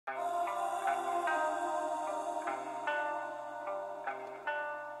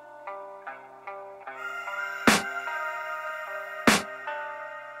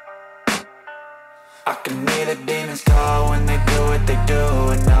can hear the demons call when they do what they do.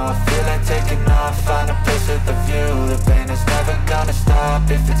 And now I feel like taking off, find a place with a view. The pain is never gonna stop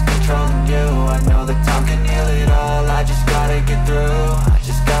if it's controlling you. I know that time can heal it all, I just gotta get through. I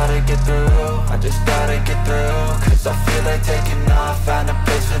just gotta get through, I just gotta get through. Cause I feel like taking off, find a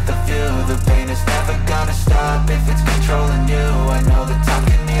place with a view. The pain is never gonna stop if it's controlling you. I know that time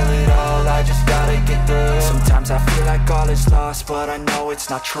can heal it all, I just gotta get through. Sometimes I feel like all is lost, but I know it's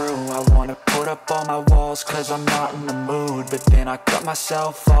not true. I wanna put up all my walls cause I'm not in the mood, but then I cut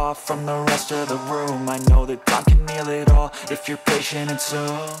myself off from the rest of the room. I know that time can heal it all if you're patient and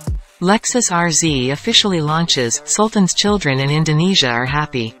soon. Lexus RZ officially launches. Sultan's children in Indonesia are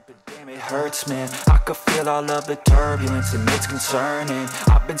happy. Damn, it hurts, man. I could feel all of the turbulence and it's concerning.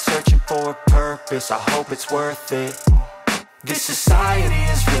 I've been searching for a purpose, I hope it's worth it. This society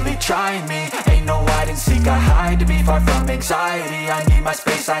is really trying me. Ain't no hide and seek, I hide to be far from anxiety. I need my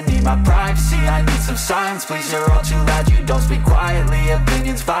space, I need my privacy. I need some silence, please, you're all too loud. You don't speak quietly,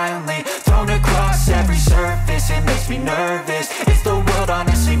 opinions violently thrown across every surface. It makes me nervous, is the world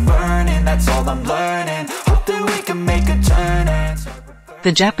honestly burning? That's all I'm learning, hope that we can make a turn.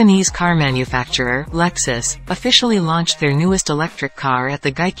 The Japanese car manufacturer, Lexus, officially launched their newest electric car at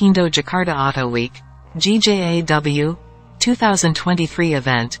the Gaikindo Jakarta Autoweek, GJAW, 2023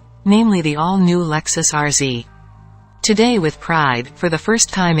 event, namely the All New Lexus RZ. Today with pride, for the first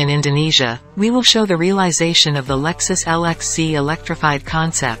time in Indonesia, we will show the realization of the Lexus LX-Z Electrified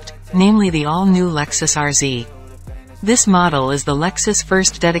Concept, namely the All New Lexus RZ. This model is the Lexus'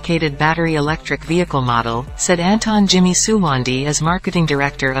 first dedicated battery electric vehicle model, said Anton Jimmi Suwandi as marketing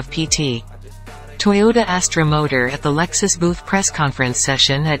director of PT Toyota Astra Motor at the Lexus booth press conference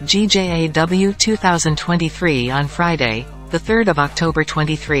session at GJAW 2023 on Friday, the 3rd of October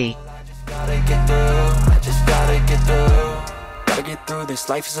 23. Gotta get through this,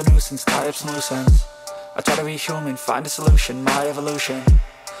 life is a nuisance, tied up some loose ends. I try to be human, find a solution, my evolution.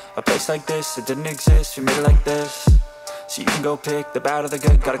 A place like this, it didn't exist, we made it like this. So you can go pick the bad or the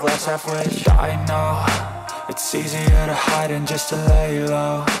good, got a glass half wish. I know, it's easier to hide than just to lay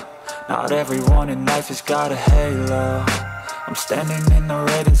low. Not everyone in life has got a halo. I'm standing in the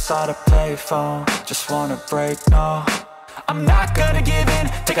red inside a payphone, just wanna break, no. I'm not gonna give in,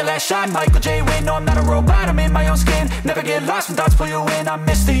 take a last shot, Michael J. Win. No, I'm not a robot, I'm in my own skin. Never get lost when thoughts pull you in. I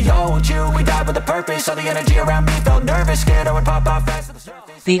miss the old you, we died with a purpose. All the energy around me felt nervous, scared I would pop out fast to the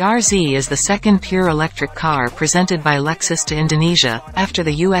surface. The RZ is the second pure electric car presented by Lexus to Indonesia, after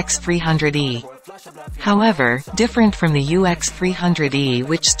the UX300e. However, different from the UX300e,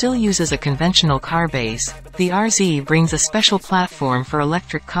 which still uses a conventional car base, the RZ brings a special platform for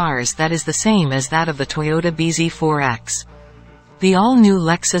electric cars that is the same as that of the Toyota bZ4X. The all-new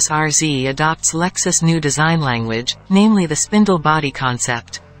Lexus RZ adopts Lexus' new design language, namely the spindle body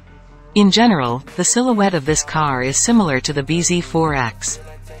concept. In general, the silhouette of this car is similar to the bZ4X.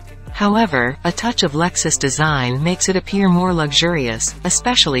 However, a touch of Lexus design makes it appear more luxurious,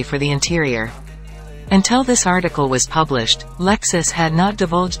 especially for the interior. Until this article was published, Lexus had not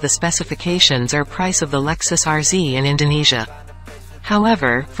divulged the specifications or price of the Lexus RZ in Indonesia.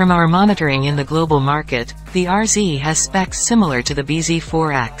 However, from our monitoring in the global market, the RZ has specs similar to the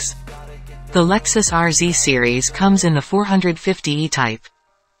bZ4X. The Lexus RZ series comes in the 450e type.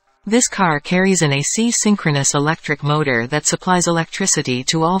 This car carries an AC synchronous electric motor that supplies electricity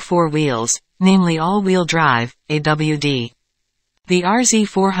to all four wheels, namely all-wheel drive, AWD. The RZ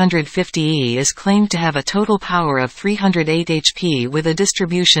 450e is claimed to have a total power of 308 HP with a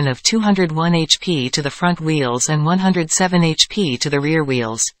distribution of 201 HP to the front wheels and 107 HP to the rear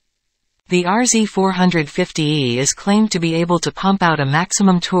wheels. The RZ 450e is claimed to be able to pump out a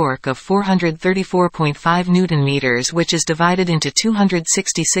maximum torque of 434.5 Nm, which is divided into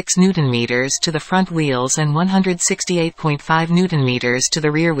 266 Nm to the front wheels and 168.5 Nm to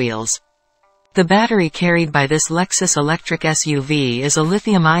the rear wheels. The battery carried by this Lexus electric SUV is a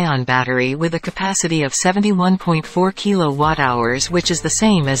lithium-ion battery with a capacity of 71.4 kWh, which is the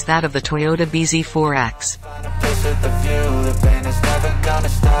same as that of the Toyota bZ4X.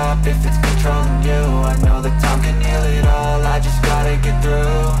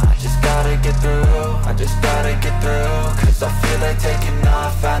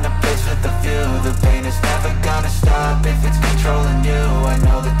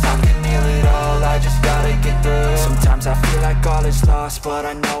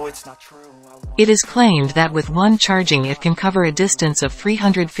 It is claimed that with one charging it can cover a distance of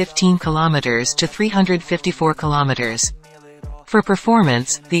 315 km to 354 km. For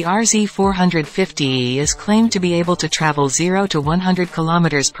performance, the RZ 450e is claimed to be able to travel 0 to 100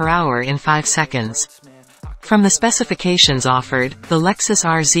 km per hour in 5 seconds. From the specifications offered, the Lexus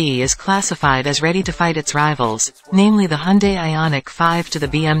RZ is classified as ready to fight its rivals, namely the Hyundai Ioniq 5 to the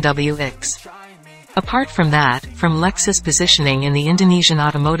BMW X. Apart from that, from Lexus positioning in the Indonesian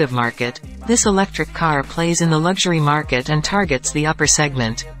automotive market, this electric car plays in the luxury market and targets the upper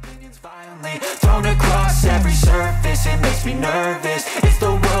segment. Thrown across every surface, it makes me nervous. Is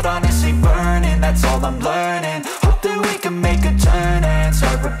the world honestly burning? That's all I'm learning. Hope that we can make a turn and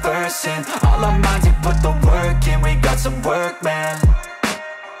start reversing. All our minds, we put the work in. We got some work, man.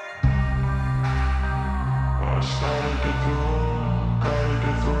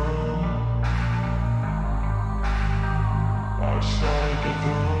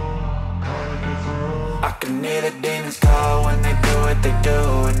 I can hear the demons call when they do what they do.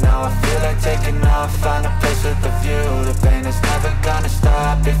 And now I feel like taking off, find a place with a view. The pain is never gonna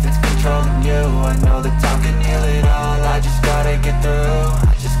stop if it's controlling you. I know that time can heal it all, I just gotta get through.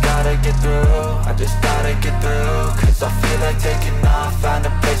 I just gotta get through, I just gotta get through. Cause I feel like taking off, find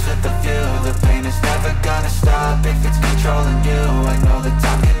a place with a view. The pain is never gonna stop if it's controlling you. I know that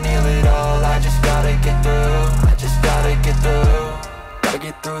time can heal it all, I just gotta get through. I just gotta get through. Gotta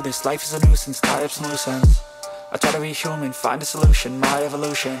get through this, life is a nuisance, tie up some loose ends. I try to be human, find a solution, my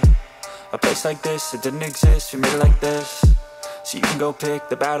evolution. A place like this, it didn't exist, we made it like this. So you can go pick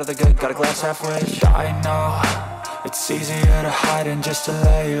the bad or the good, got a glass half wish. I know, it's easier to hide than just to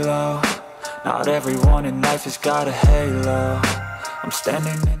lay low. Not everyone in life has got a halo. I'm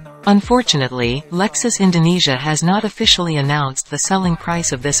standing in the... Unfortunately, Lexus Indonesia has not officially announced the selling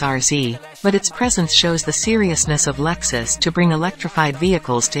price of this RZ, but its presence shows the seriousness of Lexus to bring electrified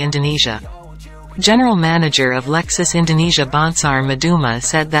vehicles to Indonesia. General Manager of Lexus Indonesia Bansar Maduma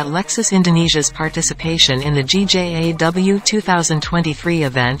said that Lexus Indonesia's participation in the GJAW 2023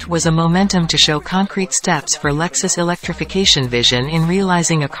 event was a momentum to show concrete steps for Lexus' electrification vision in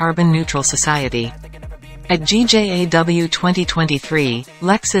realizing a carbon-neutral society. At GJAW 2023,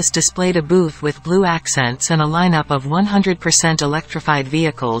 Lexus displayed a booth with blue accents and a lineup of 100% electrified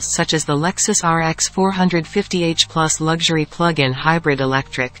vehicles such as the Lexus RX 450h Plus luxury plug-in hybrid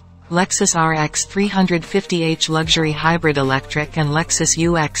electric, Lexus RX 350h luxury hybrid electric and Lexus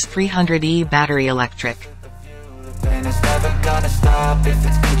UX 300e battery electric. And it's never gonna stop if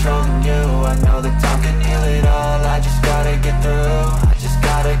it's controlling you. I know that time can heal it all, I just gotta get through. I just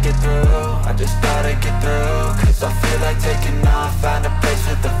gotta get through, I just gotta get through. Cause I feel like taking off, find a place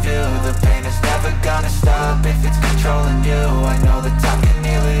with a view. The pain is never gonna stop if it's controlling you. I know